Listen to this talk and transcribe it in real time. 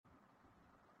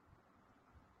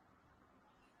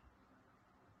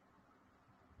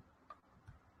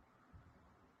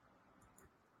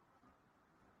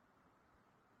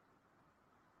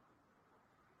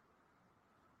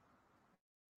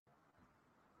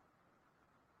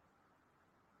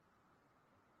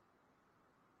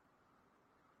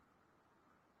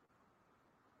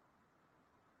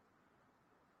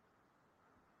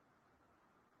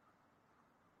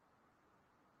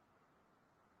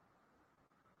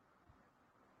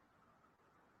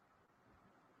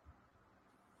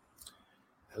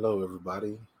Hello,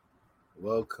 everybody.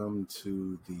 Welcome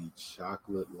to the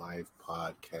Chocolate Life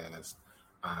podcast.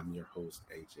 I'm your host,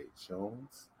 AJ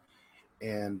Jones,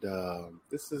 and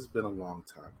this has been a long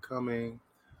time coming.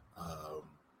 Um,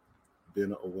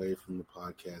 been away from the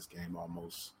podcast game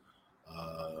almost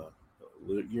a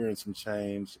year and some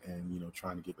change, and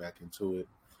trying to get back into it.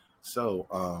 So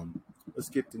let's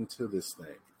get into this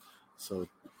thing. So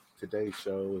today's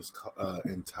show is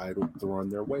entitled "Throwing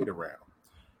Their Weight Around,"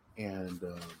 and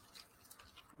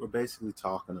we're basically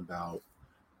talking about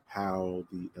how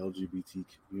the LGBT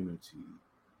community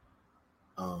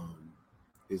um,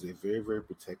 is a very, very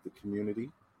protected community.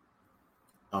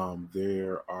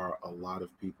 There are a lot of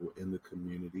people in the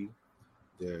community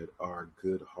that are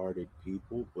good hearted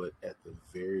people, but at the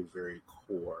very, very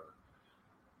core,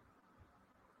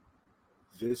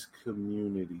 this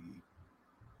community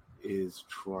is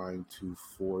trying to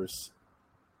force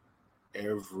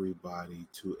everybody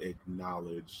to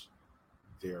acknowledge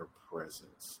their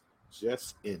presence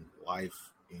just in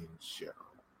life in general.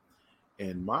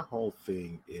 And my whole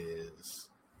thing is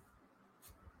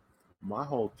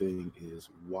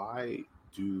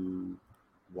do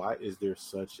why is there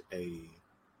such a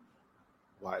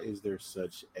why is there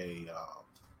such a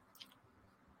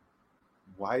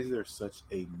why is there such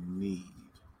a need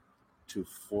to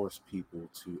force people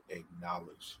to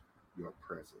acknowledge your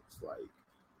presence? Like,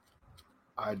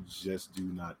 I just do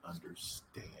not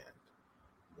understand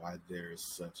why there is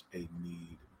such a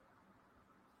need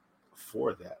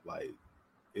for that. Like,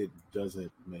 it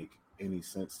doesn't make any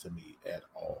sense to me at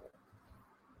all.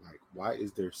 Like, why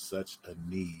is there such a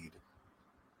need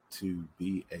to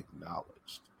be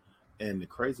acknowledged? And the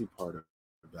crazy part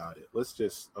about it, let's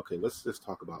just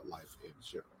talk about life in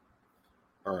general.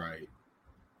 All right,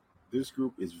 this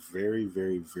group is very,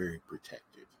 very, very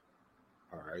protected.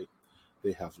 All right,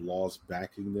 they have laws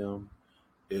backing them.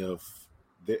 And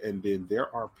then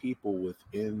there are people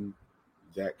within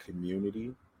that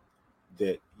community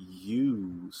that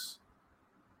use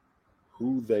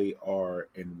who they are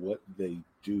and what they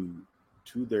do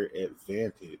to their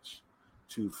advantage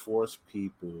to force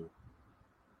people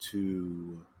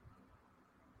to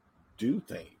do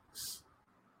things,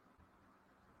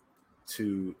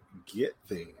 to get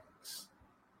things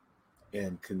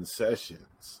and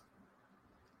concessions.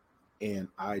 And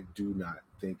I do not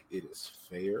think it is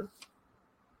fair,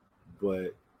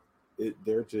 but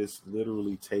they're just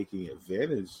literally taking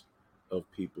advantage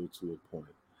of people to a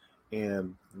point.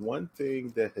 And one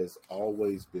thing that has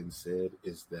always been said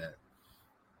is that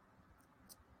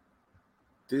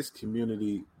this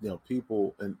community,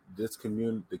 people and this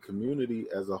community, the community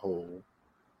as a whole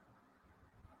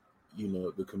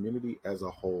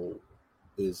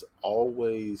is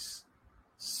always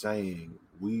saying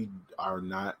we are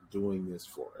not doing this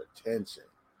for attention.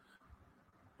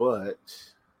 But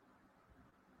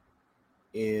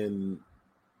in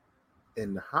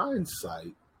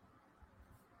hindsight,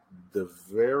 the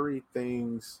very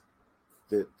things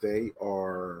that they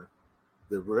are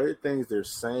the very things they're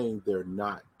saying they're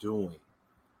not doing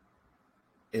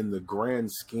in the grand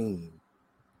scheme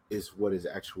is what is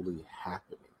actually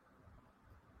happening.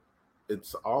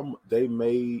 It's all they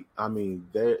made. I mean,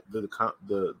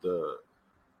 the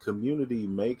community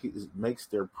makes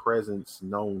their presence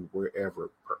known wherever.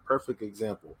 Perfect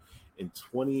example. In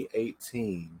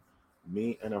 2018,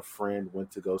 me and a friend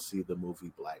went to go see the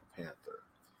movie Black Panther.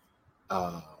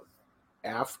 Uh,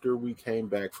 After we came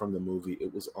back from the movie,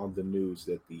 it was on the news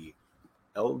that the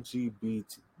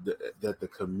LGBT that the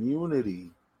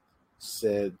community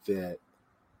said that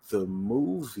the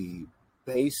movie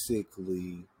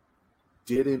basically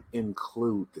didn't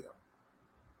include them.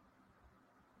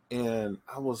 And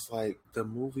I was like, the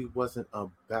movie wasn't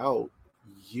about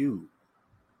you.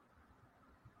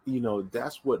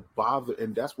 That's what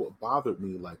bothered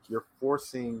me. Like, you're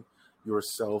forcing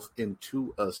yourself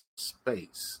into a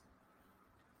space.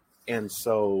 And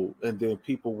then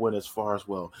people went as far as,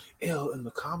 well, in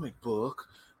the comic book,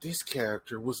 this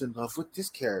character was in love with this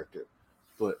character.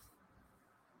 But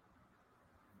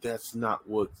that's not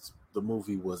what the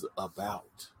movie was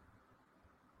about.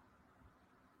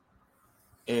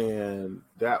 And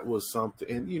that was something,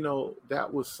 and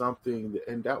that was something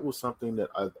that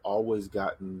I've always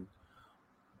gotten,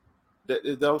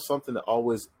 that was something that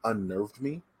always unnerved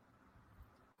me.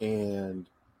 And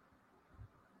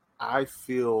I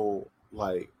feel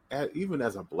like, even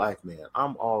as a black man,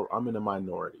 I'm in a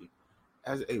minority.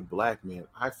 As a black man,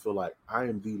 I feel like I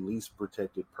am the least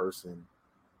protected person.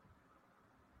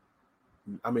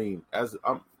 I mean, as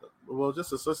I'm well, let's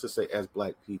just say, as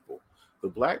black people, the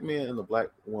black man and the black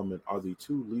woman are the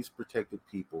two least protected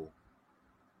people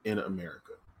in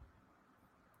America.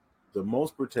 The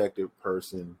most protected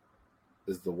person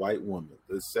is the white woman.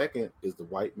 The second is the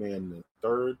white man. And the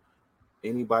third,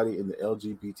 anybody in the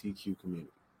LGBTQ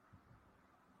community.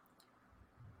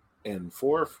 And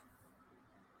fourth,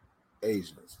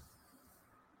 Asians.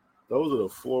 Those are the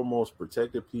four most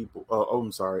protected people.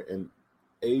 I'm sorry, and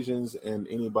Asians and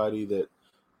anybody that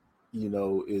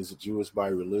is Jewish by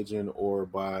religion or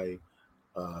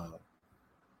uh,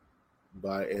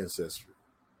 by ancestry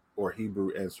or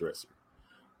Hebrew ancestry.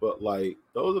 But like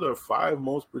those are the five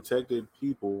most protected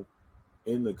people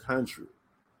in the country.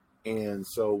 And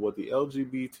so what the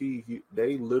LGBT,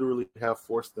 they literally have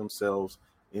forced themselves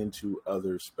into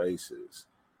other spaces.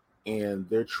 And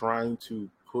they're trying to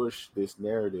push this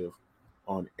narrative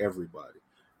on everybody.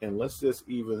 And let's just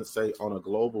even say on a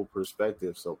global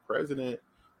perspective. So President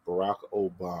Barack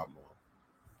Obama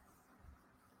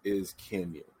is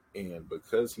Kenyan. And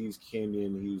because he's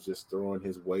Kenyan, he's just throwing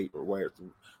his weight around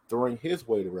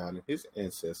in his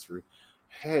ancestry.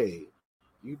 Hey,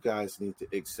 you guys need to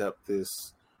accept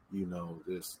this,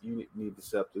 this you need to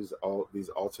accept these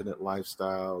alternate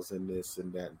lifestyles and this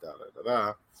and that and da da da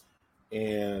da.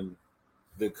 And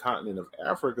the continent of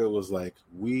Africa was like,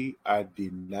 we are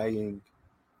denying,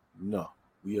 no,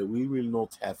 we will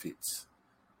not have it.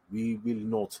 We will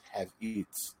not have it.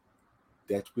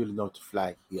 That will not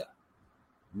fly here.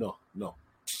 No, no.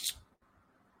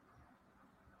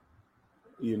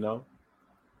 You know?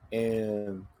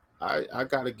 And I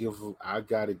gotta give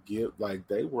like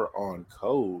they were on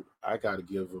code. I gotta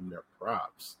give them their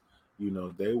props.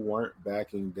 They weren't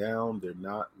backing down.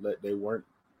 They weren't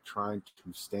trying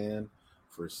to stand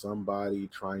for somebody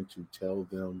trying to tell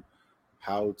them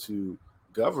how to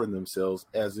govern themselves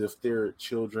as if they're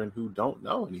children who don't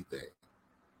know anything.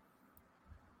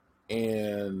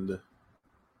 And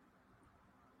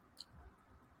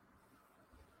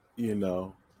you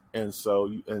know, and so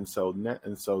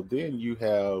then you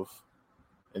have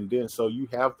and then so you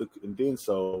have the and then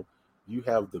so you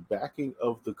have the backing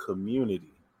of the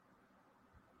community.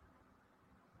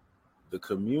 The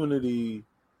community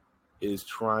is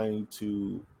trying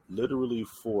to literally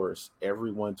force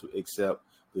everyone to accept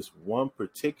this one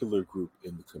particular group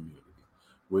in the community,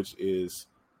 which is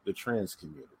the trans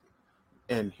community.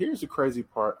 And here's the crazy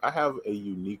part: I have a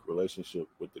unique relationship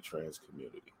with the trans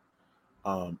community.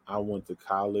 I went to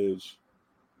college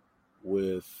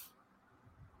with.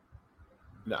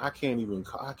 No, I can't even.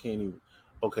 I can't even.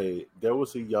 Okay, there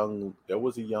was a young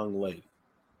lady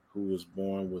who was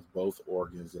born with both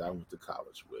organs that I went to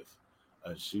college with.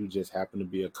 She just happened to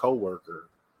be a coworker.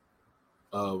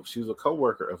 She was a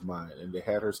coworker of mine, and they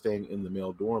had her staying in the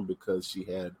male dorm because she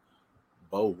had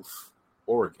both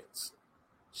organs.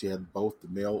 She had both the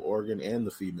male organ and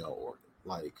the female organ.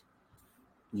 Like,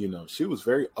 she was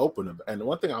very open about, and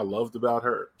one thing I loved about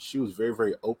her, she was very,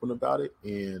 very open about it,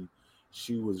 and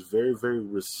she was very, very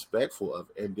respectful of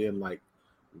it. And then, like,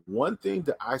 one thing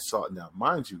that I saw now,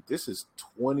 mind you, this is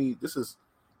 20,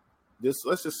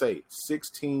 let's just say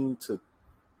 16 to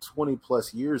 20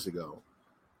 plus years ago.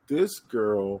 This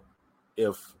girl,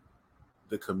 if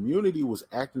the community was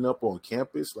acting up on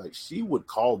campus, like she would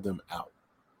call them out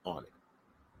on it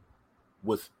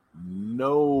with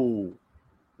no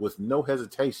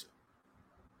hesitation.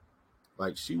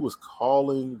 Like she was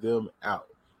calling them out.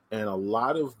 And a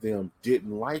lot of them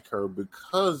didn't like her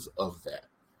because of that.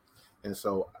 And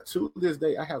so to this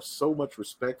day, I have so much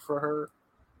respect for her.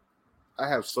 I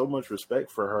have so much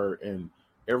respect for her and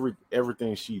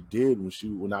everything she did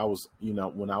when I was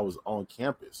on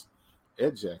campus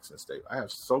at Jackson State. I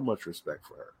have so much respect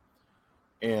for her.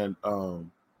 And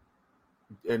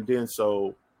then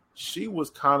so she was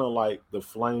kind of like the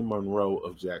Flame Monroe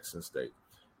of Jackson State.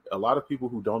 A lot of people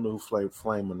who don't know who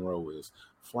Flame Monroe is.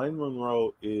 Flame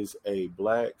Monroe is a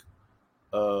black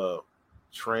uh,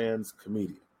 trans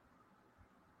comedian,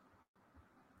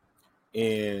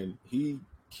 and he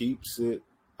keeps it.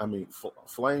 I mean,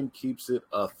 Flame keeps it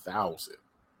 1,000.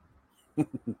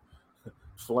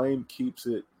 Flame keeps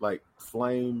it like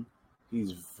Flame.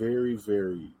 He's very,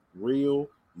 very real.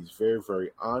 He's very,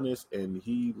 very honest, and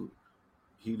he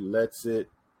lets it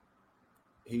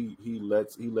he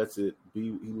lets it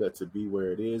be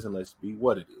where it is and lets it be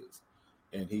what it is,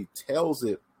 and he tells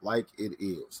it like it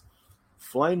is.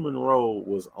 Flame Monroe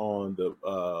was on the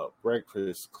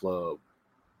Breakfast Club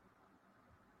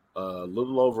a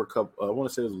little over a couple. I want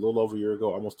to say it was a little over a year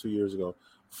ago, almost 2 years ago.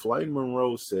 Flame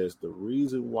Monroe says the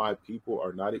reason why people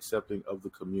are not accepting of the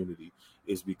community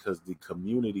is because the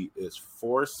community is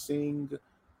forcing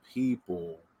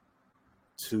people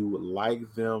to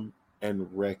like them and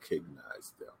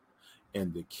recognize them.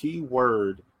 And the key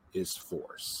word is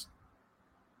force.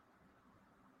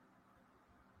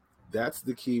 That's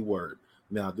the key word.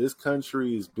 Now, this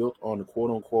country is built on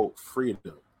quote unquote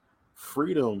freedom.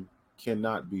 Freedom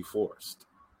cannot be forced.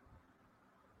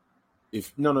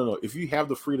 If no, no, no. If you have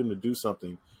the freedom to do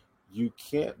something, you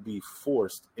can't be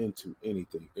forced into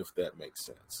anything, if that makes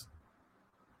sense.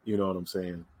 You know what I'm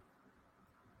saying?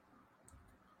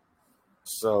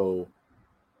 So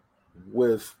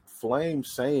with Flame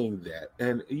saying that,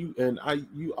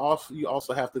 you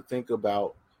also have to think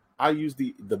about, I use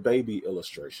the baby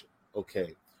illustration.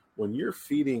 Okay. When you're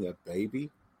feeding a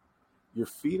baby, you're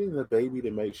feeding the baby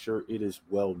to make sure it is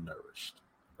well nourished.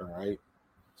 All right.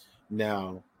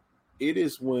 Now, it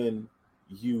is when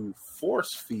you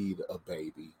force feed a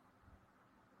baby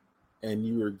and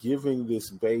you are giving this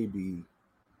baby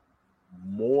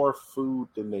more food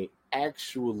than they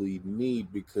actually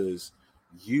need because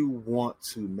you want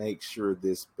to make sure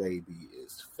this baby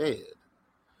is fed.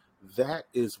 That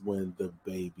is when the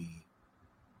baby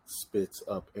spits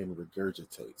up and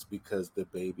regurgitates because the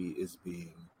baby is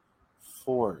being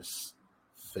force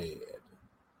fed.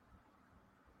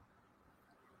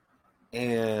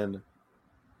 And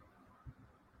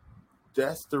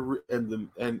that's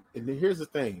and here's the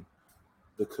thing.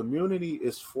 The community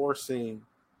is forcing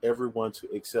everyone to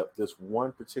accept this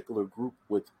one particular group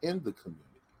within the community.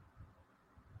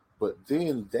 But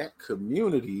then that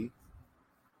community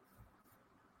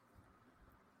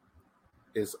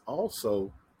is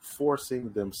also forcing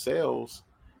themselves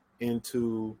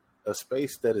into a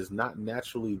space that is not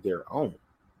naturally their own.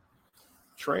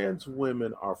 Trans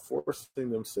women are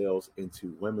forcing themselves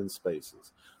into women's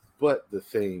spaces. But the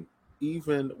thing,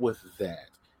 even with that,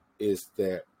 is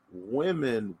that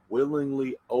women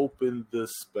willingly open the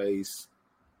space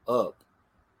up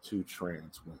to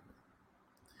trans women.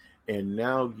 And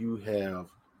now you have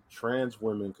trans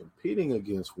women competing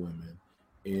against women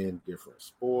in different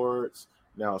sports.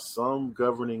 Now, some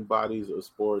governing bodies of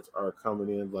sports are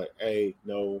coming in like, hey,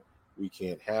 no, we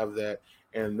can't have that.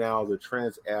 And now the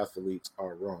trans athletes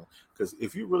are wrong. Because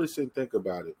if you really sit and think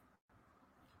about it,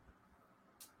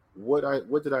 what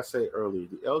did I say earlier?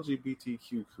 The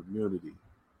LGBTQ community,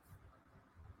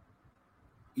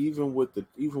 even with the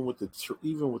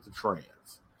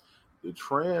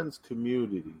trans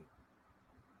community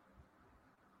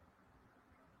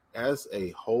as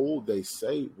a whole, they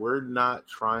say we're not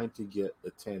trying to get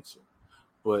attention.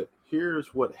 But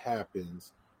here's what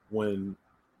happens when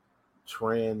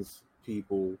trans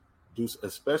people do,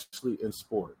 especially in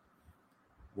sport.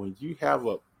 When you have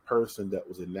a person that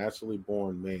was a naturally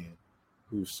born man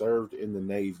who served in the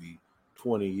Navy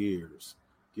 20 years,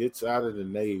 gets out of the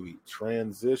Navy,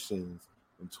 transitions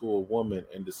into a woman,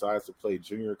 and decides to play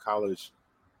junior college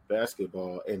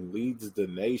basketball and leads the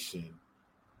nation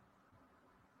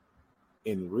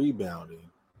in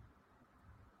rebounding,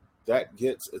 that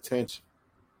gets attention.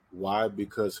 Why?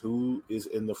 Because who is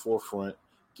in the forefront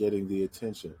getting the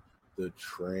attention? The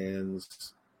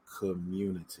trans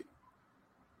community.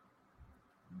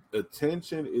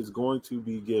 Attention is going to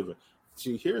be given.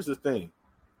 See, here's the thing.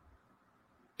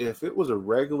 If it was a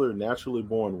regular, naturally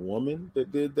born woman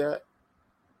that did that,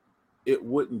 it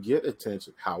wouldn't get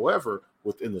attention. However,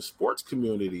 within the sports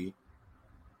community,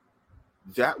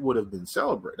 that would have been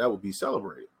celebrated. That would be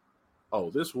celebrated.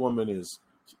 Oh, this woman is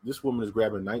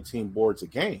grabbing 19 boards a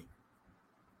game.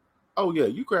 Oh yeah,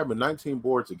 you grabbing 19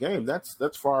 boards a game. That's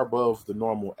far above the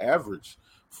normal average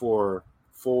for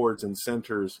forwards and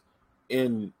centers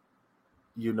in,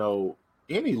 you know,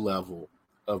 any level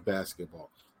of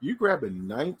basketball. You grabbing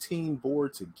 19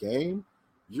 boards a game,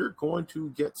 you're going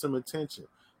to get some attention.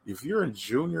 If you're in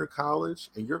junior college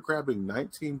and you're grabbing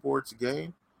 19 boards a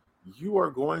game, you are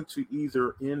going to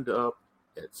either end up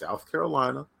at South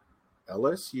Carolina,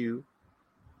 LSU,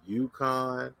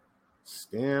 UConn,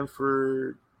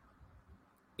 Stanford,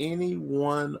 any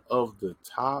one of the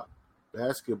top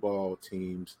basketball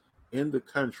teams in the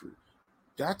country.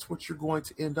 That's what you're going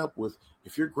to end up with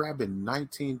if you're grabbing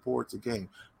 19 boards a game.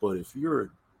 But if you're a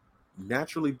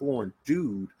naturally born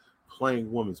dude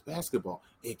playing women's basketball,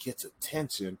 it gets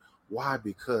attention. Why?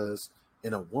 Because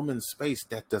in a woman's space,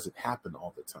 that doesn't happen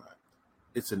all the time.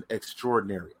 It's an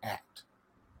extraordinary act.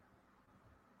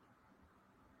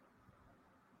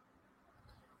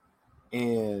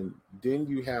 And then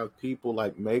you have people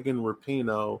like Megan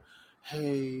Rapinoe.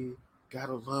 Hey,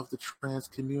 gotta love the trans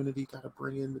community, gotta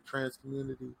bring in the trans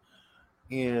community.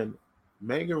 And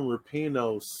Megan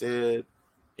Rapinoe said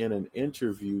in an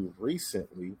interview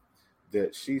recently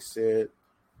that she said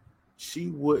she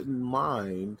wouldn't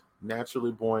mind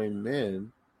naturally born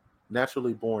men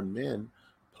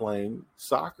playing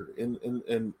soccer in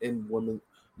women,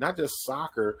 not just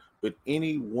soccer, but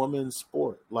any women's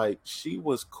sport. Like, she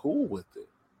was cool with it.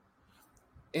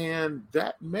 And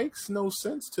that makes no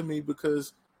sense to me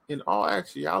because, in all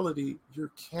actuality,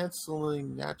 you're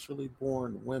canceling naturally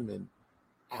born women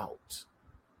out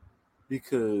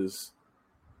because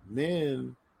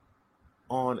men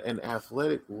on an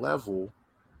athletic level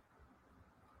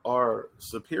are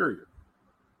superior.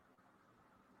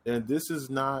 And this is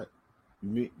not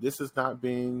me, this is not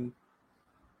being,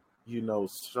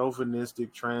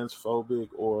 chauvinistic, transphobic,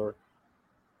 or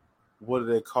what do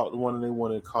they call, what do they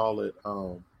want to call it?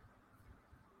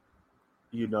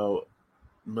 You know,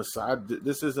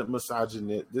 this isn't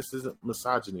misogyny. This isn't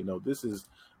misogyny. No, this is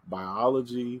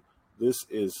biology. This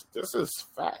is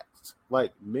fact.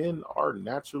 Like, men are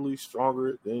naturally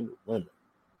stronger than women.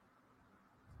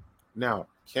 Now,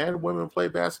 can women play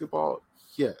basketball?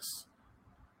 Yes.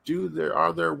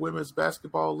 Are there women's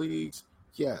basketball leagues?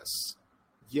 Yes.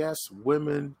 Yes,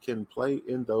 women can play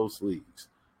in those leagues.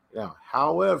 Now,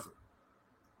 however,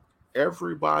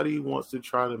 everybody wants to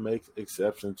try to make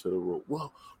exception to the rule.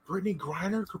 Well, Brittany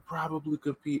Griner could probably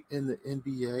compete in the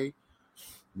NBA.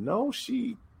 No,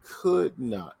 she could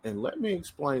not. And let me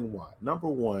explain why. Number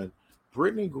one,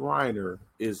 Brittany Griner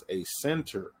is a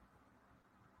center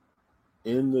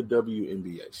in the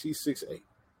WNBA. She's 6'8".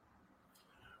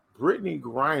 Brittany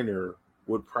Griner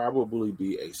would probably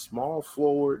be a small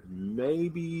forward,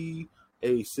 maybe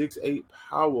a 6'8"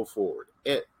 power forward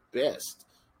at best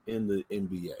in the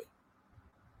NBA.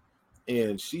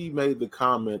 And she made the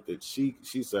comment that she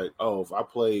said, "Oh, if I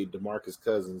played DeMarcus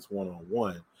Cousins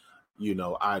one-on-one,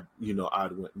 I'd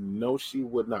win." No, she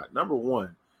would not. Number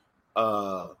one,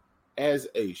 as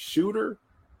a shooter,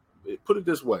 put it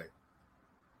this way: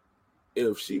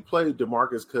 if she played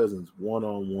DeMarcus Cousins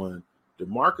one-on-one,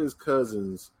 DeMarcus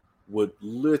Cousins would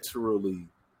literally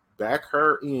back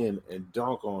her in and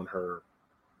dunk on her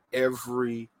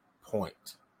every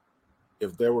point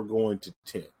if they were going to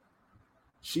 10.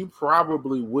 She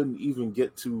probably wouldn't even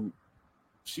get to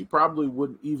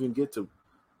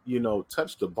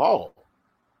touch the ball.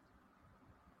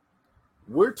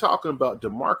 We're talking about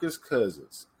DeMarcus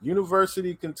Cousins,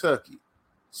 University of Kentucky,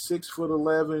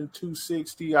 6'11",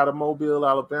 260, out of Mobile,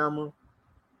 Alabama.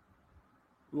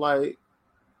 Like,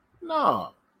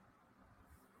 nah.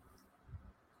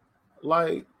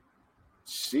 Like,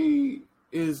 she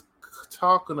is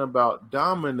talking about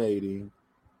dominating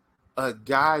a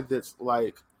guy that's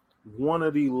like one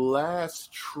of the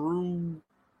last true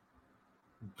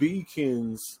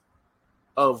beacons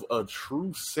of a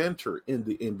true center in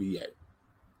the NBA.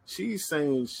 She's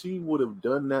saying she would have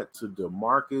done that to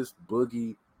DeMarcus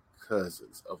Boogie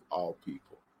Cousins, of all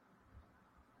people.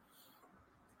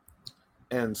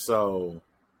 And so,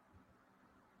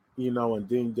 and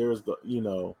then there's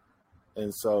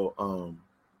and so,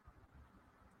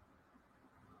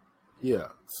 yeah.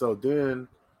 So then,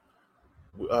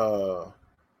 the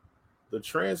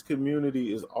trans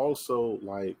community is also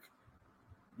like,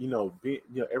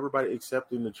 everybody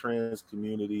accepting the trans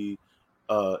community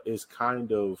is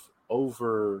kind of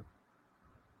overlapping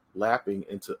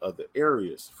into other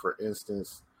areas. For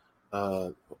instance,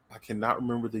 I cannot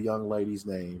remember the young lady's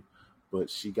name, but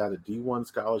she got a D1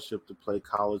 scholarship to play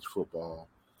college football.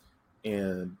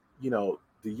 And,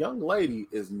 the young lady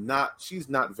she's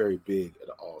not very big at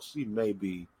all. She may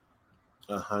be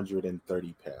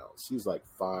 130 pounds. She's like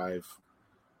 5'6",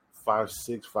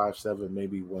 5'7",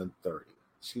 maybe 130.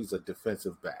 She's a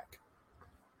defensive back.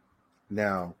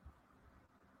 Now,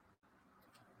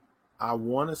 I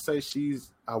want to say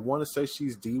she's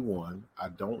D1. I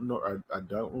don't know. I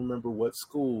don't remember what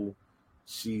school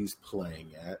she's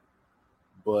playing at,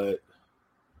 but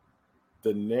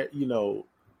the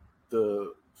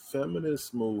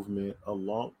feminist movement,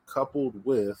 coupled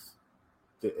with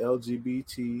the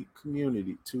LGBT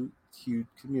community, Q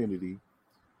community,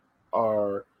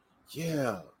 are,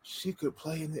 yeah, she could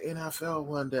play in the NFL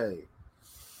one day.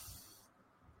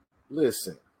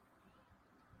 Listen,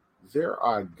 there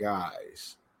are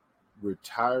guys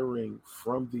retiring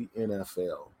from the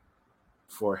NFL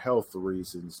for health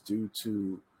reasons due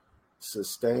to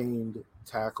sustained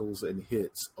tackles and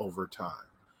hits over time.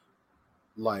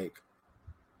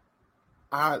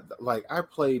 I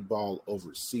played ball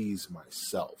overseas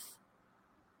myself.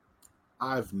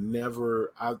 I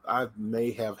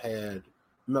may have had,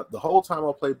 the whole time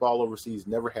I played ball overseas,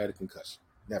 never had a concussion.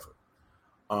 Never.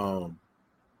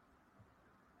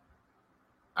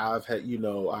 I've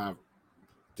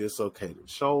dislocated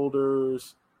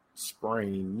shoulders,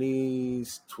 sprained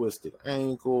knees, twisted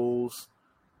ankles,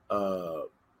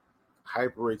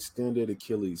 hyperextended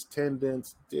Achilles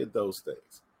tendons, did those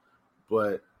things.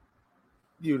 But,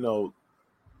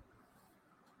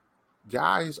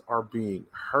 guys are being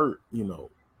hurt,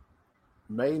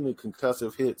 mainly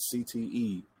concussive hits,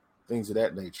 CTE, things of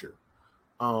that nature.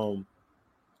 Um,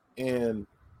 and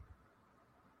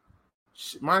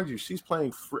mind you, she's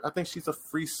playing free, I think she's a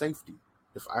free safety,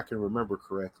 if I can remember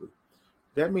correctly.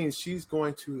 That means she's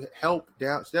going to help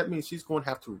down. That means she's going to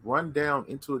have to run down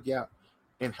into a gap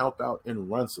and help out in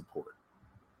run support.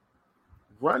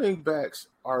 Running backs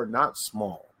are not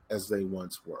small as they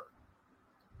once were.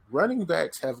 Running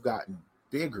backs have gotten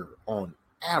bigger on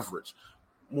average.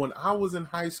 When I was in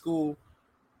high school,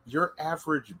 your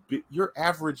average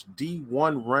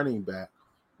D1 running back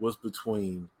was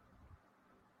between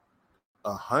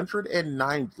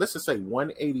 109, let's just say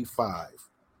 185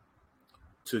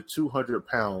 to 200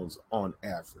 pounds on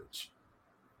average.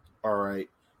 All right.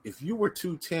 If you were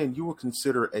 210, you were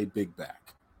considered a big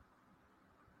back.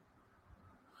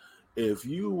 If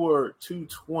you were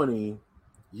 220,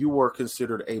 you were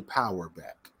considered a power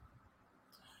back.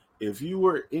 If you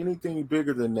were anything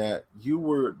bigger than that, you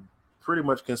were pretty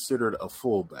much considered a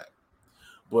fullback.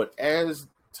 But as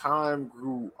time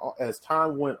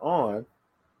went on,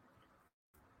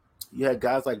 you had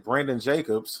guys like Brandon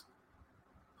Jacobs,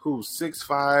 who's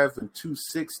 6'5" and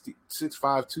 260, 6'5",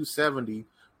 270,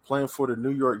 playing for the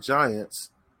New York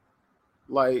Giants.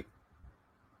 Like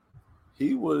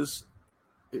he was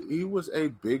a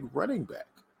big running back.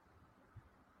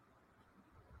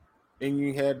 And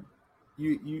you had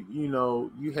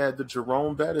the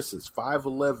Jerome Bettises,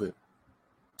 5'11",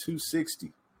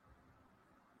 260,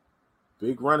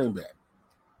 big running back.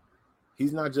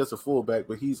 He's not just a fullback,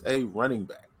 but he's a running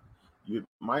back.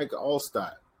 Mike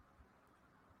Allstott,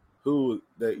 who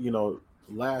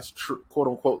quote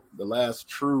unquote the last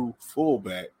true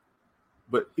fullback,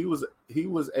 but he was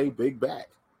a big back.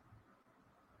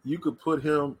 You could put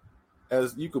him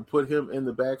in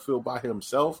the backfield by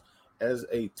himself as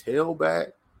a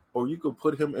tailback, or you could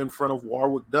put him in front of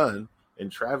Warwick Dunn and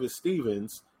Travis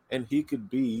Stevens, and he could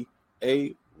be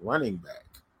a running back,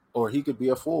 or he could be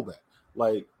a fullback.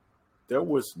 Like there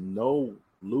was no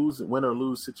win or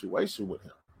lose situation with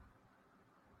him.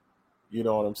 You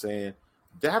know what I'm saying?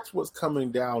 That's what's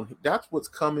coming down. That's what's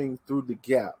coming through the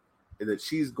gap that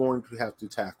she's going to have to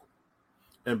tackle.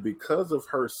 And because of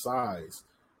her size,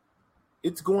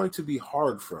 it's going to be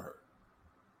hard for her.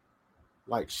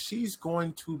 Like she's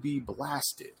going to be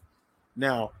blasted.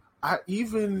 Now,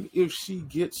 even if she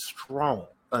gets strong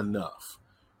enough,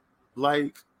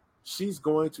 like she's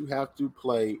going to have to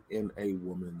play in a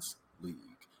women's league.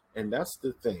 And that's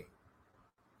the thing.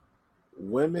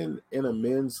 Women in a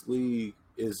men's league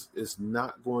is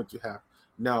not going to happen.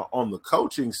 Now, on the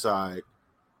coaching side,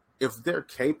 if they're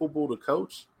capable to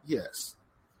coach, yes.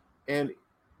 And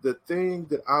the thing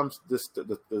that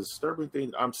the disturbing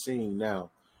thing that I'm seeing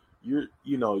now, there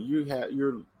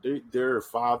are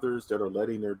fathers that are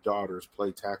letting their daughters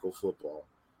play tackle football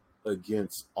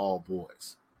against all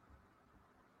boys.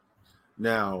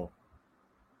 Now,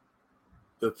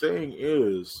 the thing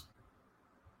is,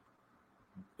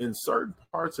 in certain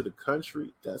parts of the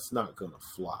country, that's not going to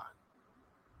fly.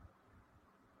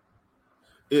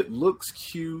 It looks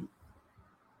cute.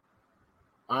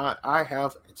 I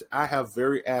have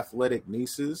very athletic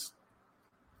nieces,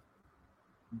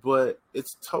 but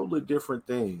it's a totally different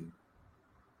thing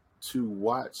to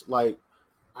watch. Like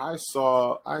I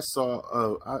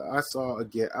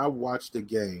watched a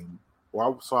game, or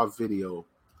I saw a video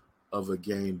of a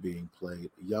game being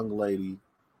played. A young lady,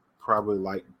 probably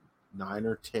like 9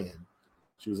 or 10.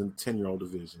 She was in the 10-year-old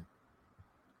division.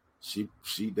 She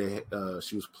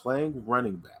was playing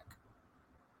running back.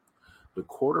 The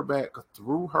quarterback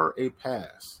threw her a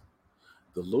pass.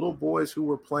 The little boys who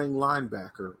were playing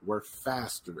linebacker were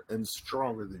faster and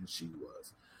stronger than she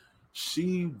was.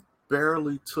 She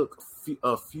barely took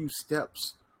a few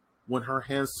steps when her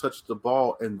hands touched the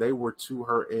ball, and they were to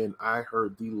her, and I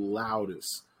heard the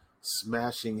loudest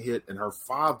smashing hit. And her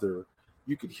father,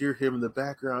 you could hear him in the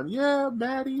background, yeah,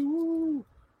 Maddie, woo.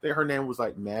 Her name was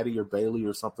like Maddie or Bailey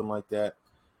or something like that.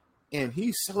 And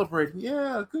he's celebrating,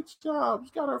 yeah, good job.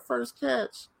 She got her first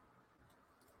catch.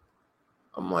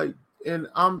 I'm like, and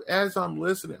as I'm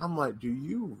listening, I'm like, do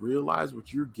you realize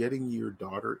what you're getting your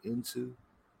daughter into?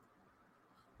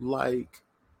 Like,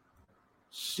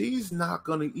 she's not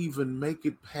going to even make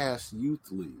it past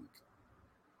youth league.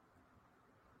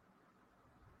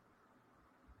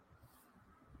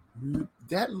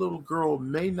 That little girl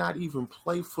may not even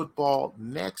play football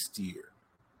next year.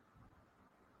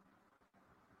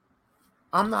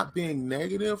 I'm not being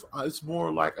negative. It's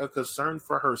more like a concern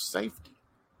for her safety.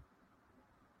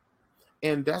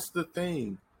 And that's the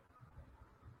thing.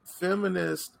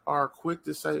 Feminists are quick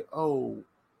to say, oh,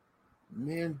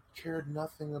 men cared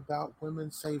nothing about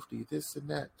women's safety, this and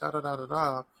that, da da da da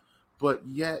da. but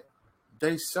yet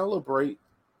they celebrate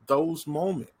those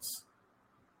moments.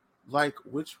 Like,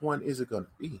 which one is it going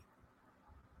to be?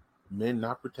 Men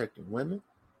not protecting women,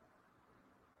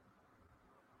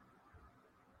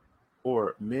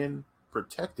 or men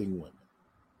protecting women,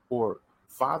 or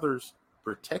fathers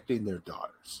protecting their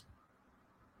daughters?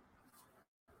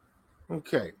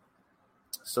 Okay,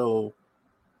 so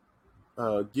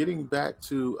getting back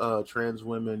to trans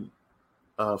women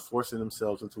forcing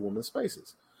themselves into women's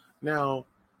spaces. Now,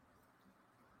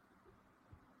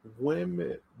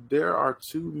 women, there are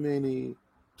too many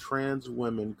trans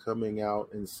women coming out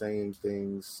and saying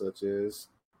things such as,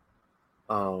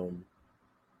 um,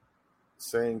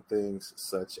 saying things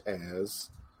such as,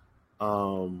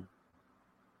 um,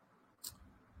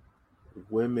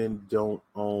 women don't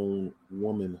own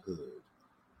womanhood.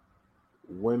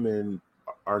 Women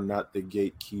are not the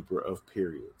gatekeeper of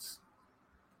periods.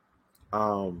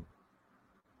 Um,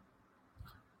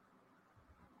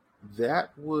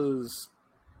 that was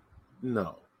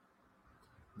no.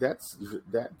 That's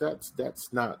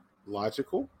that's not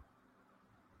logical.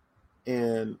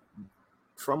 And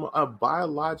from a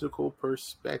biological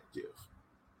perspective,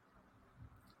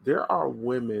 there are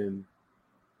women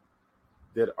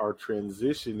that are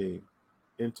transitioning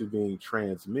into being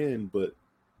trans men, but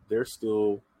they're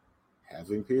still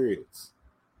having periods.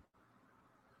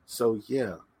 So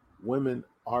yeah, women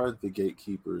are the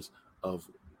gatekeepers of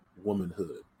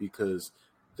womanhood because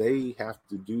they have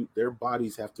to do their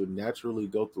bodies have to naturally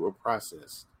go through a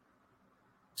process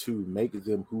to make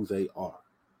them who they are.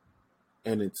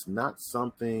 And it's not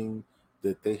something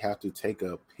that they have to take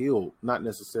a pill, not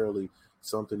necessarily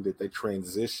something that they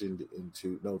transitioned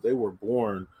into. No, they were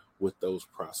born with those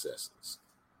processes.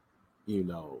 You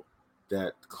know,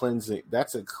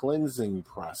 that's a cleansing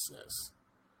process.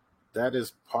 That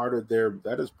is part of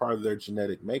their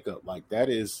genetic makeup. Like that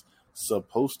is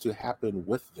supposed to happen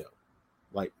with them.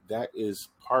 Like that is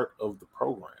part of the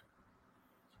program.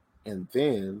 And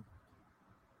then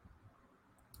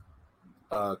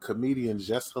comedian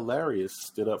Jess Hilarious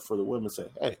stood up for the women and said,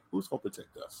 hey, who's gonna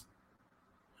protect us?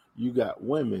 You got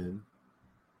women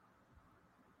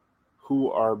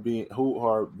who are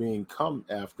being come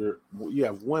after. You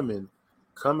have women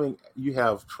coming, you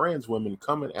have trans women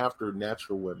coming after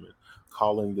natural women,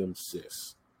 calling them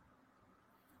cis.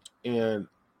 And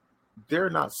they're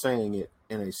not saying it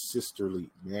in a sisterly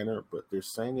manner, but they're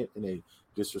saying it in a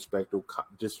disrespectful,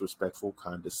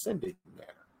 condescending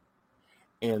manner.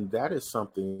 And that is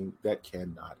something that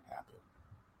cannot happen.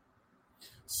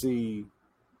 See,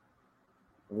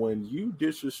 when you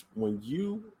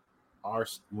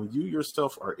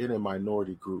yourself are in a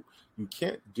minority group, you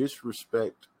can't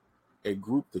disrespect a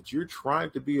group that you're trying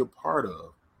to be a part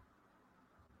of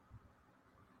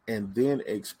and then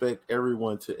expect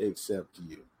everyone to accept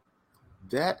you.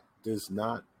 That does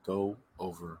not go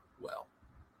over well.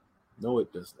 No,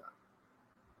 it does not.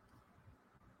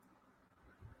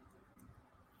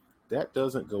 That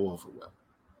doesn't go over well.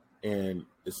 And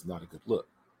it's not a good look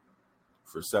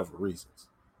for several reasons.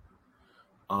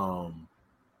 Um,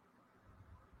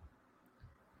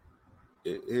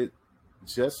 it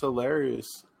Jess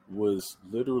Hilarious was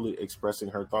literally expressing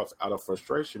her thoughts out of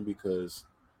frustration because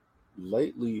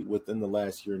lately, within the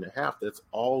last year and a half, that's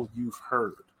all you've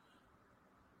heard.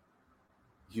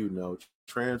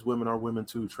 Trans women are women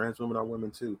too. Trans women are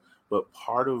women too. But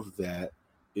part of that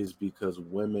is because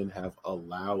women have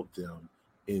allowed them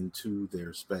into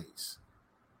their space.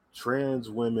 Trans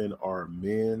women are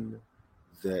men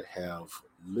that have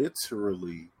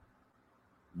literally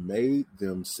made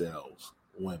themselves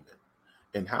women.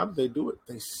 And how do they do it?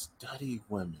 They study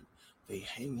women. They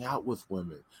hang out with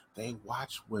women. They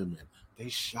watch women. They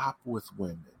shop with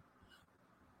women.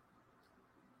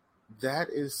 That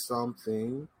is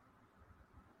something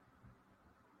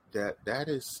that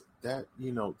is that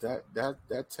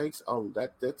that takes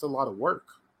that's a lot of work.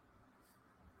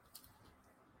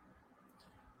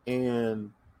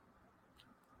 And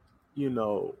you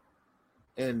know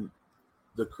and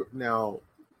the now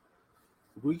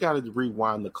we got to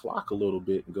rewind the clock a little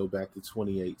bit and go back to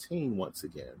 2018 once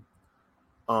again.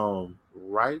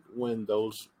 Right when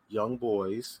those young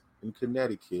boys in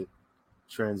Connecticut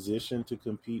transitioned to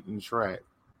compete in track,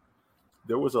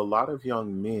 there was a lot of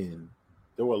young men.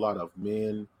 There were a lot of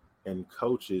men and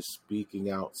coaches speaking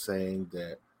out saying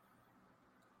that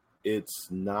it's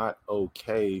not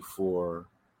okay for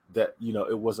that,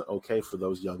 it wasn't okay for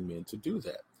those young men to do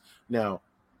that. Now,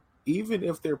 even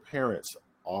if their parents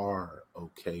are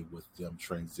okay with them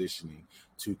transitioning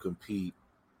to compete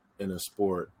in a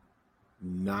sport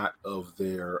not of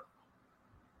their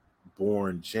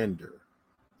born gender,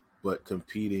 but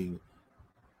competing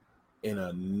in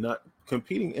a nut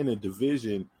competing in a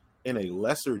division in a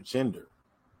lesser gender,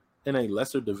 in a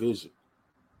lesser division,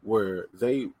 where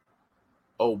they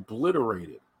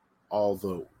obliterated all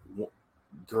the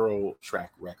girl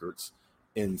track records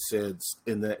in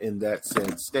that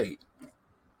said state.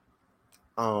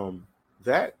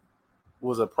 That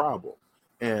was a problem.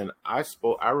 And I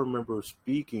remember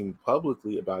speaking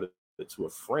publicly about it to a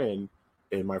friend,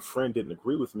 and my friend didn't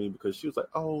agree with me because she was like,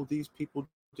 "Oh, these people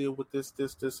deal with this,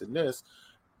 and this."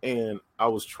 And I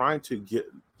was,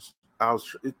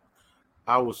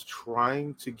 I was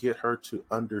trying to get her to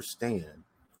understand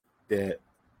that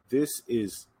this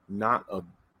is not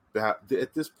about,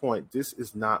 at this point, this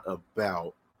is not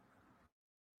about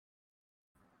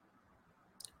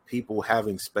people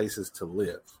having spaces to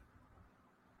live.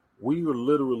 We were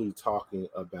literally talking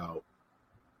about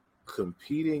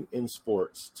competing in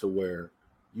sports to where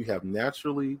you have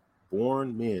naturally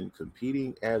born men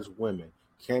competing as women,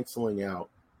 canceling out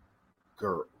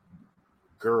girl,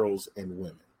 girls and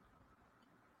women.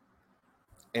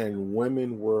 And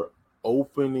women were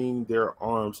opening their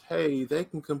arms. Hey, they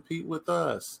can compete with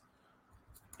us.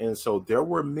 And so there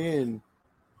were men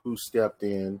who stepped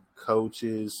in,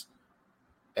 coaches,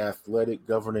 athletic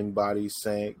governing bodies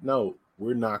saying, no,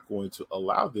 we're not going to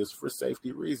allow this for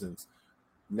safety reasons.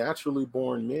 Naturally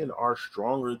born men are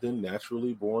stronger than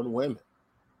naturally born women.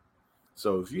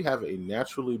 So if you have a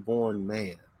naturally born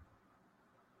man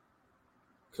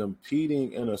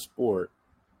competing in a sport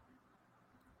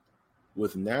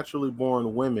with naturally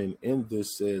born women in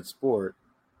this said sport,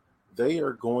 they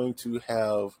are going to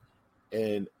have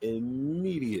an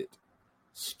immediate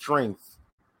strength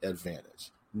advantage.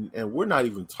 And we're not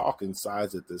even talking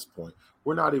size at this point.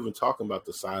 We're not even talking about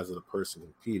the size of the person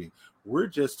competing. We're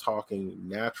just talking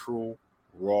natural,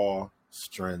 raw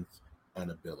strength and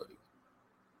ability.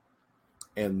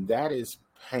 And that is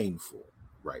painful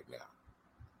right now.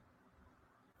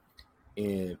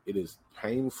 And it is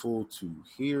painful to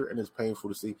hear and it's painful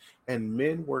to see. And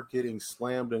men were getting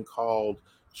slammed and called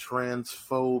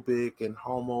transphobic and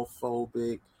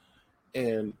homophobic.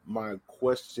 And my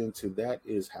question to that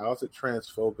is, how is it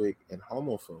transphobic and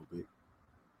homophobic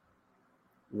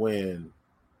when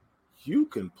you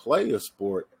can play a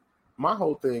sport? My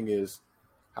whole thing is,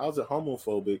 how's it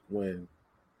homophobic when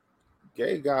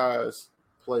gay guys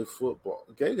play football?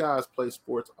 Gay guys play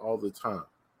sports all the time.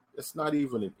 It's not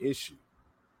even an issue.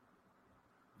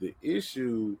 The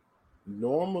issue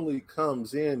normally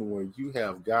comes in when you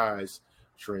have guys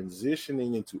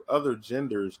transitioning into other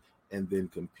genders and then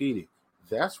competing.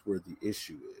 That's where the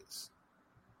issue is.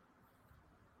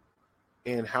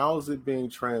 And how is it being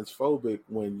transphobic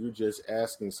when you're just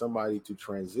asking somebody to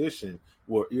transition?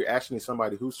 Well, you're asking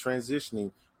somebody who's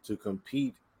transitioning to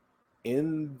compete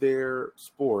in their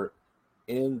sport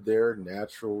in their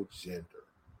natural gender.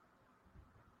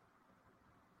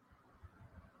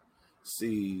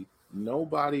 See,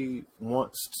 nobody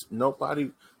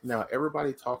now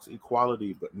everybody talks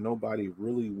equality, but nobody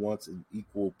really wants an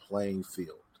equal playing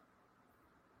field.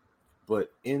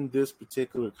 But in this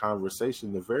particular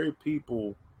conversation, the very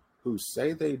people who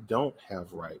say they don't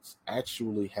have rights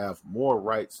actually have more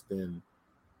rights than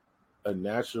a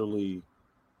naturally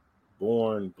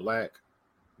born black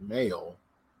male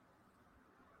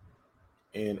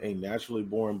and a naturally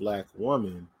born black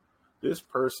woman. This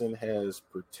person has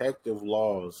protective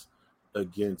laws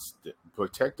on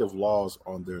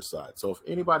their side. So if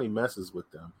anybody messes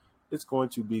with them, it's going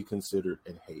to be considered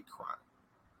a hate crime.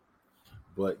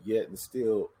 But yet and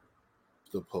still,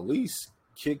 the police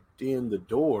kicked in the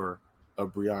door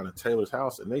of Breonna Taylor's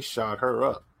house and they shot her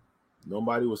up.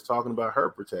 Nobody was talking about her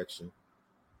protection.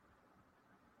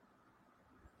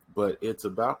 But it's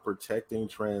about protecting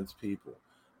trans people.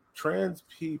 Trans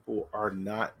people are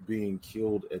not being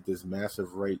killed at this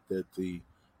massive rate that the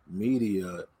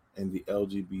media and the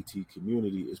LGBT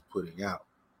community is putting out.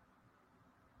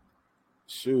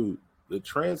 Shoot, the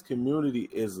trans community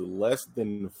is less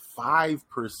than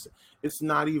 5%. It's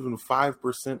not even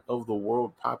 5% of the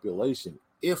world population,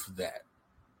 if that.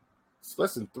 It's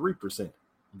less than 3%, to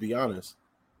be honest.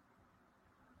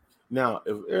 Now,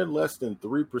 if they're less than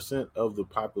 3% of the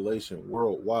population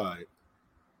worldwide,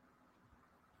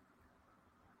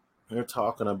 they're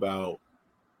talking about,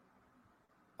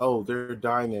 oh, they're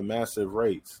dying at massive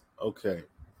rates. Okay.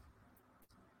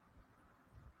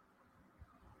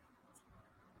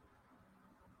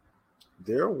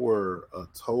 There were a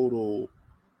total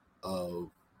of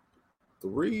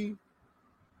three.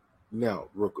 Now,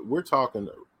 we're talking,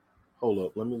 hold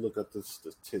up, let me look at the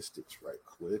statistics right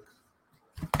quick.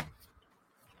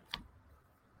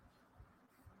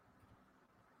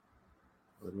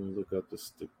 Let me look up the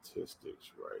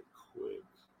statistics right quick.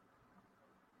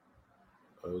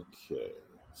 Okay,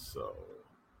 so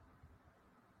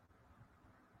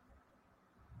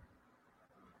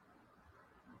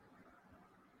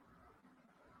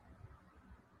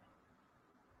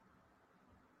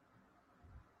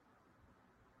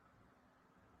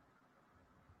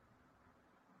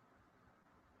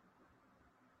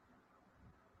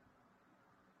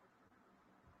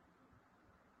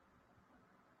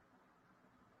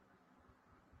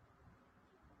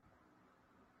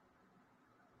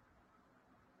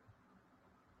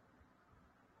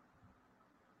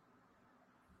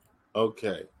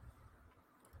okay,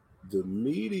 the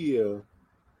media,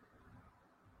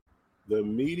 the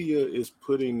media is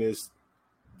putting this,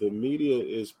 the media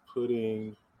is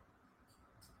putting,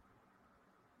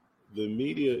 the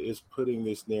media is putting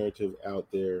this narrative out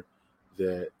there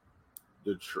that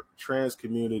the trans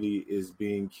community is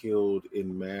being killed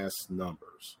in mass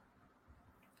numbers.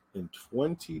 In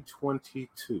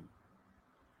 2022,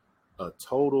 a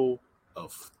total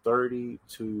of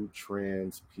 32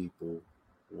 trans people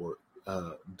were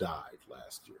died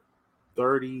last year.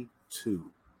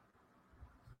 32.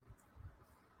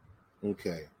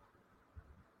 Okay,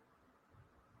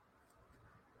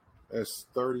 that's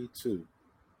 32.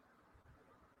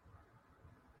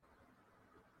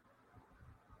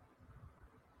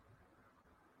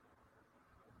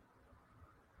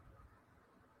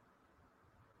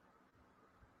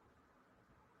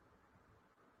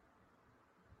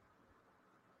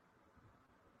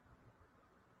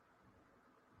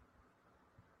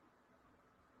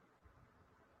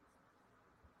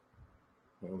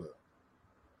 Hold up.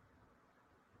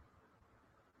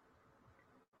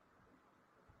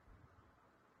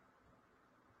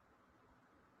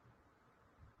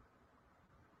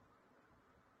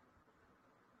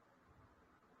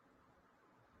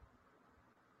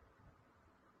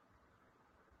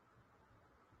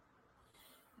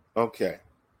 Okay,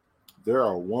 there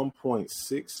are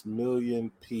 1.6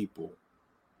 million people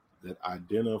that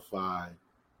identify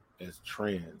as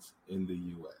trans in the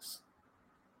US.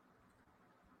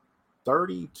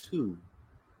 32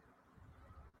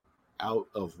 out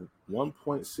of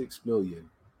 1.6 million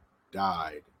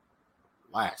died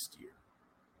last year.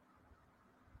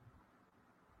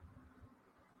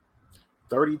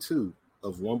 32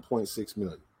 of 1.6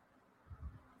 million.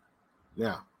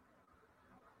 Now,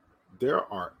 there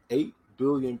are 8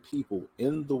 billion people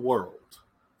in the world,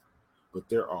 but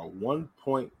there are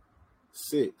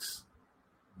 1.6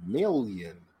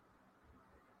 million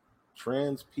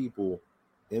trans people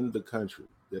in the country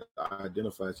that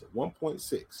identifies as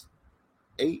 1.6,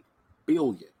 8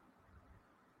 billion.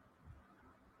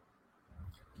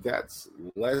 That's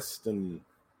less than,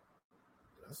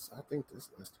 I think that's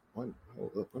less than one.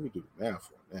 Hold up, let me do the math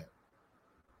on that.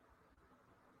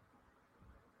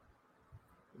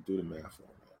 Do the math on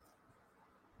that.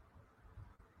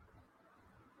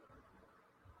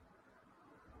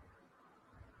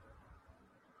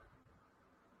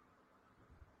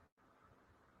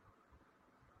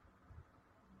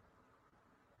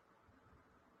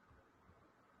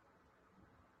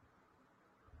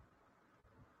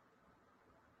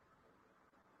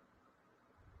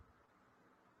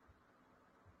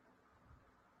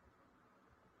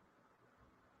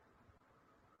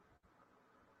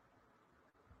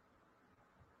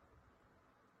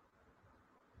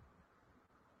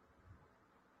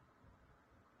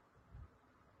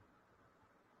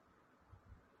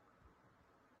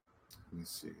 Let me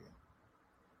see.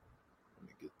 Let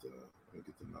me get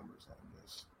the numbers on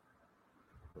this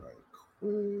right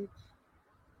quick.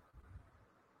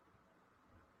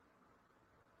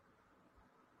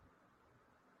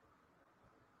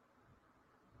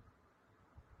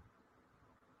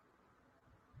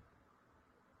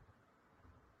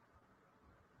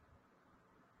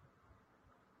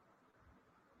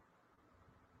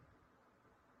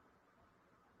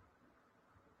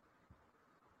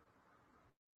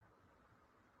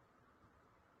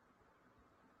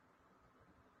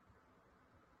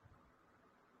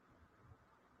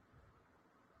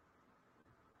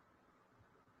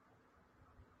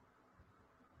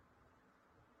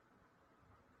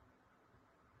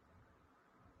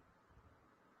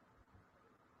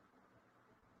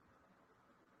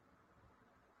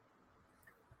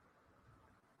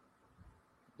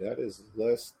 That is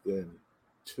less than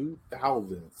 2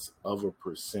 thousandths of a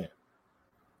percent.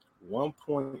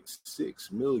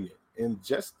 1.6 million in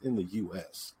just in the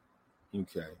US.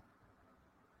 Okay.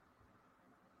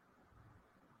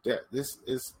 That this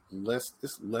is less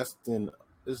it's less than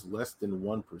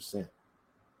 1%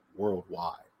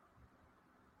 worldwide.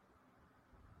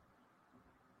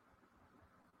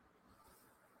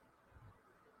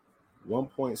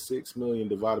 1.6 million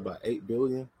divided by 8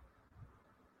 billion.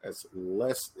 That's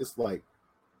less. It's like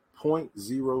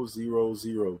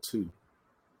 0.0002.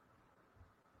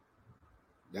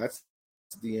 That's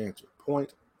the answer.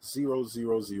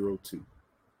 0.0002.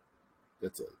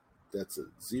 That's a that's a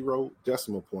 0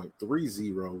 decimal point, three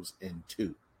zeros and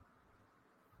two.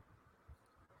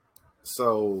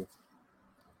 So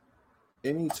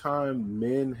anytime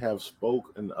men have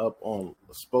spoken up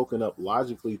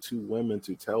logically to women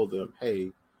to tell them,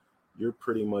 hey, you're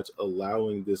pretty much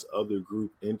allowing this other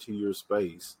group into your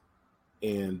space,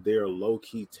 and they're low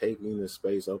key taking the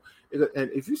space up.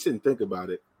 And if you sit and think about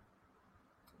it,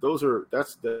 those are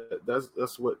that's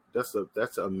what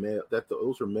that's a male that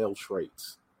those are male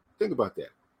traits. Think about that.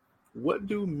 What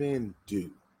do men do?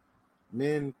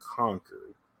 Men conquer,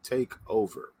 take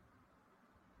over,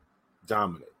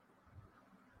 dominate.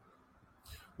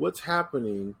 What's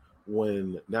happening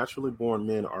when naturally born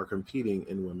men are competing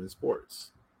in women's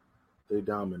sports? They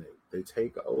dominate, they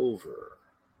take over,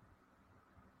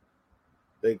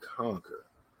 they conquer.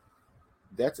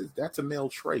 That's a male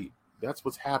trait. That's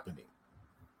what's happening.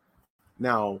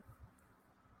 Now,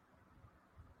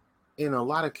 in a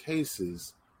lot of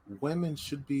cases, women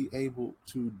should be able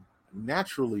to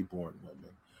naturally born women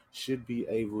should be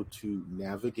able to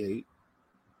navigate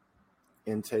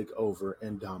and take over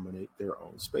and dominate their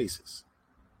own spaces.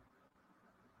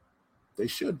 They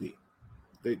should be.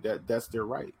 That's their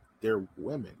right. They're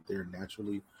women. They're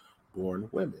naturally born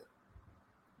women.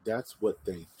 That's what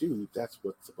they do. That's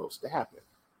what's supposed to happen.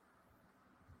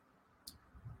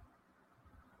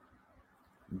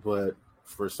 But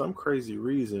for some crazy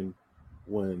reason,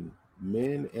 when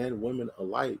men and women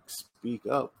alike speak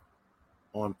up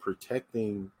on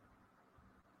protecting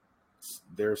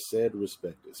their said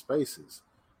respective spaces,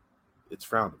 it's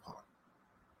frowned upon.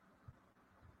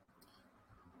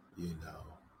 You know,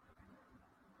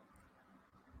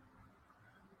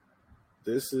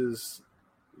 this is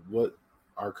what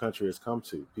our country has come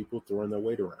to. People throwing their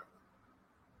weight around.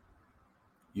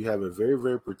 You have a very,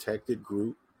 very protected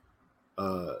group.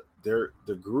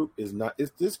 The group is not.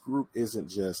 This group isn't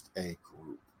just a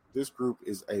group. This group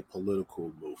is a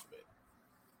political movement,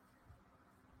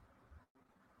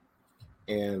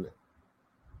 and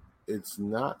it's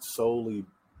not solely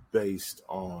based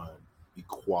on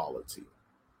equality.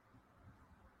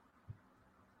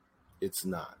 It's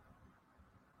not,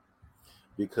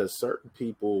 because certain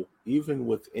people, even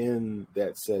within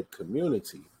that said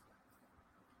community,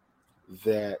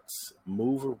 that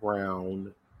move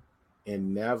around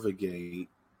and navigate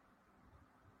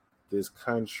this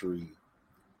country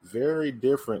very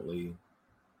differently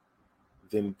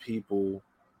than people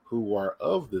who are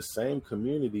of the same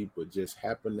community but just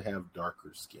happen to have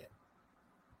darker skin.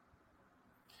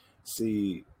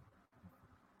 See,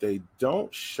 they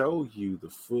don't show you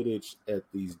the footage at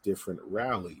these different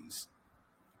rallies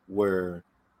where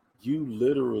you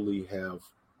literally have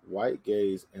white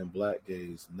gays and black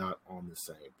gays not on the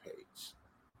same page,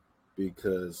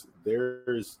 because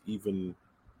there's even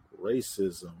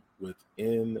racism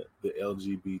within the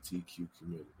LGBTQ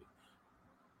community.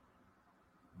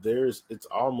 It's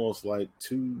almost like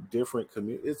two different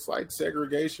communities. It's like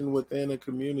segregation within a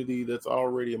community that's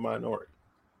already a minority.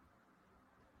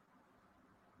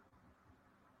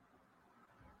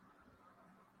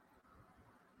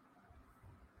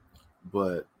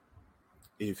 But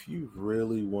if you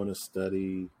really want to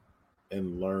study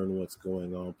and learn what's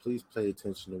going on, please pay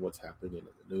attention to what's happening in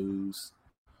the news.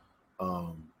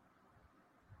 Um,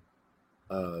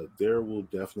 there will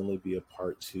definitely be a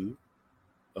part two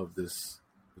of this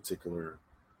particular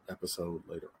episode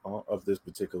later on, of this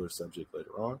particular subject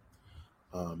later on.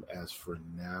 As for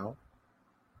now,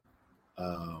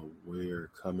 we're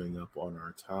coming up on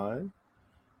our time,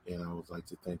 and I would like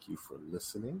to thank you for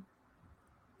listening.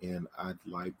 And I'd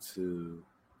like to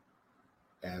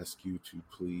ask you to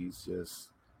please just,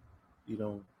 you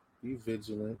know, be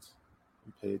vigilant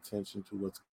and pay attention to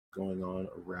what's going on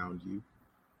around you.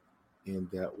 And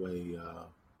that way,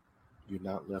 you're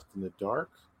not left in the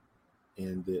dark,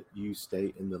 and that you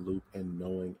stay in the loop and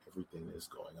knowing everything that is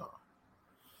going on.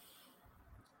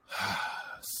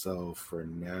 So for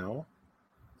now,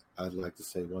 I'd like to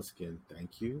say once again,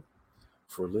 thank you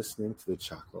for listening to The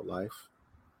Chocolate Life.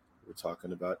 We're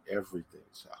talking about everything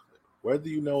chocolate. Whether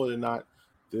you know it or not,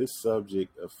 this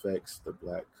subject affects the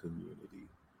Black community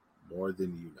more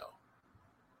than you know.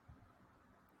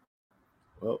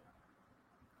 Well,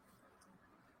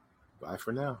 bye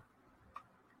for now.